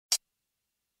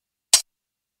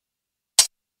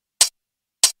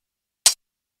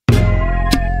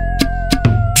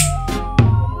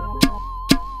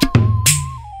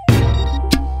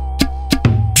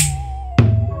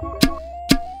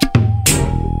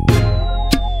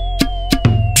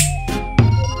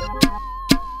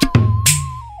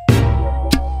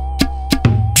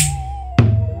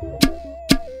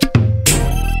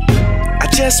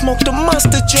smoked a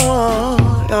mustard joint.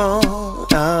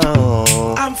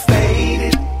 I'm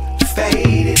faded,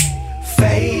 faded,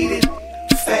 faded,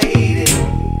 faded.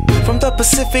 From the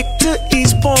Pacific to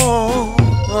Eastbourne,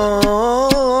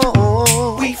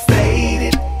 we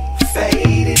faded,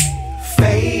 faded,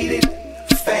 faded,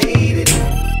 faded.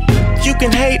 You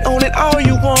can hate on it all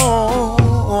you want,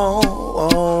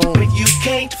 but you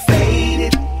can't fade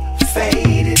it,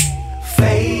 fade it,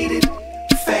 fade it,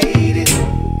 fade it.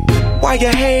 While you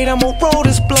hate, I'ma roll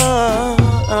this blunt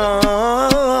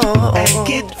and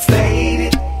get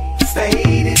faded,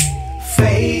 faded,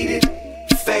 faded,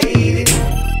 faded.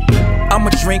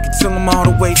 I'ma drink it till I'm all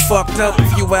the way fucked up.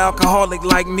 If you alcoholic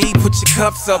like me, put your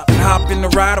cups up and hop in the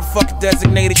ride or fuck a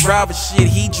designated driver. Shit,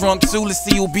 he drunk too, let's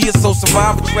see who'll be a soul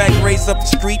survivor. Track race up the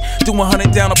street, do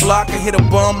 100 down a block. I hit a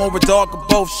bum or a dog or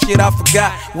both, shit I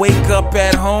forgot. Wake up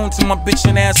at home to my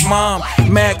bitchin' ass mom,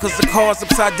 mad cause the car's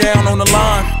upside down on the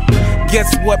line.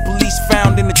 Guess what police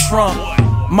found in the trunk?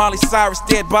 Miley Cyrus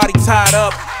dead body tied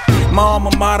up. My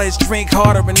alma mater is drink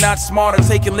harder and not smarter.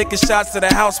 Taking liquor shots at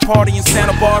a house party in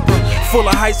Santa Barbara, full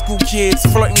of high school kids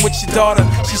flirting with your daughter.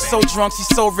 She's so drunk, she's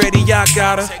so ready, yeah, I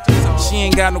got her. She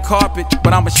ain't got no carpet,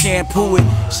 but I'ma shampoo it.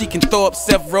 She can throw up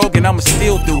Seth Rogen, I'ma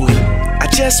still do it. I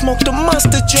just smoked a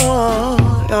mustard joint.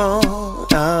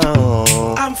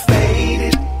 I'm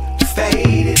faded,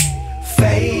 faded,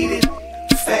 faded,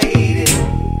 faded.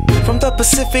 From the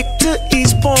Pacific to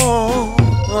Eastbourne,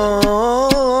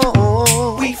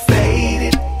 we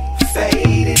faded,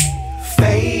 faded,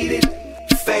 faded,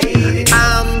 faded.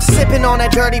 I'm sipping on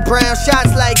that dirty brown,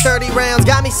 shots like 30 rounds.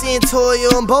 Got me seeing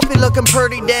Toyo and both be looking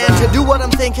pretty damn. To do what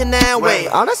I'm thinking now, wait,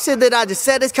 all that shit that I just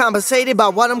said is compensated by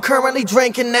what I'm currently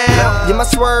drinking now. Get my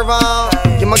swerve on,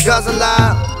 get my guzzle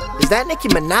out. Is that Nicki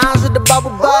Minaj with the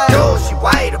bubble butt? No, she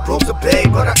white, her boobs are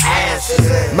big, but her ass is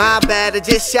in. My bad, I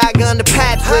just shotgunned the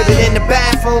patch with it in the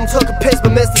bathroom. Took a piss but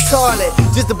missed the toilet.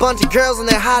 Just a bunch of girls in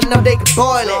there hiding up, they could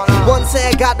boil it. One say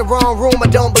I got the wrong room, I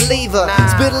don't believe her.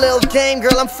 Spit a little game,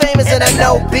 girl, I'm famous and I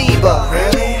know Bieber.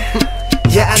 Really?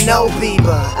 Yeah, I know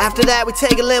Bieber. After that we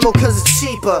take a limo cause it's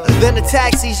cheaper. Then the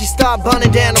taxi, she start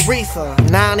bunning down a reefer.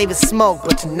 And I don't even smoke,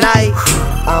 but tonight,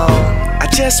 I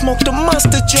just smoked a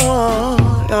mustard joint.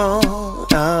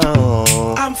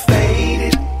 I'm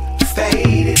faded,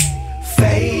 faded,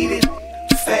 faded,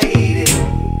 faded.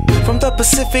 From the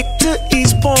Pacific to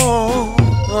Eastbourne,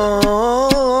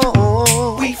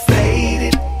 we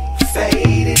faded,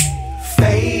 faded,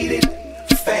 faded,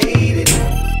 faded.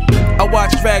 I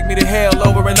watched Drag Me to Hell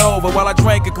over and over while I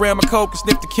drank a gram of coke and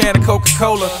sniffed a can of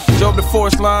Coca-Cola. Drove the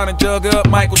Forest Line and dug up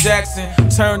Michael Jackson.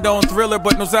 Turned on Thriller,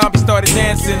 but no zombies started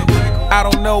dancing. I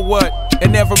don't know what,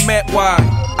 and never met why.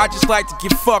 I just like to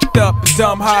get fucked up and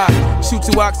dumb high. Shoot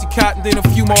 2 Oxycontin, then a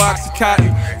few more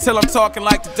Oxycontin. Till I'm talking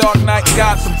like the Dark Knight in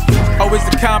Gotham. Always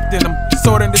the Compton, I'm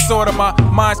sorta in disorder, my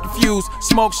mind's confused.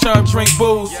 Smoke, sherm, drink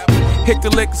booze. Hit the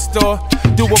liquor store,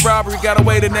 do a robbery. Got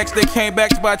away the next day, came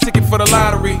back to buy a ticket for the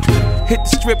lottery. Hit the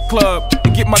strip club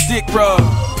and get my dick rubbed.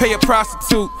 Pay a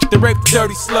prostitute, then rape the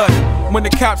dirty slut. When the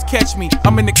cops catch me,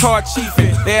 I'm in the car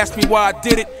chiefing. They ask me why I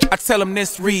did it, I tell them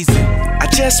this reason. I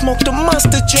just smoked a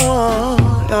mustard joint.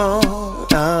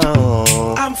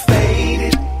 I'm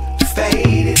faded,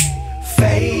 faded,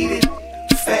 faded,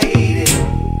 faded.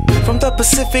 From the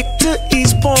Pacific to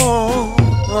Eastbourne,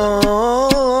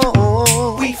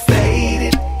 we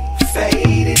faded,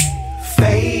 faded,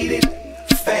 faded,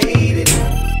 faded.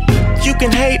 You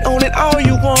can hate on it all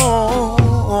you want,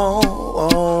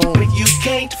 but you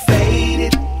can't fade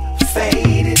it,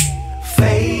 fade it,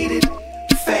 fade it,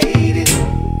 fade it.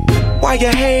 While you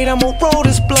hate, I'ma roll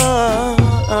this blunt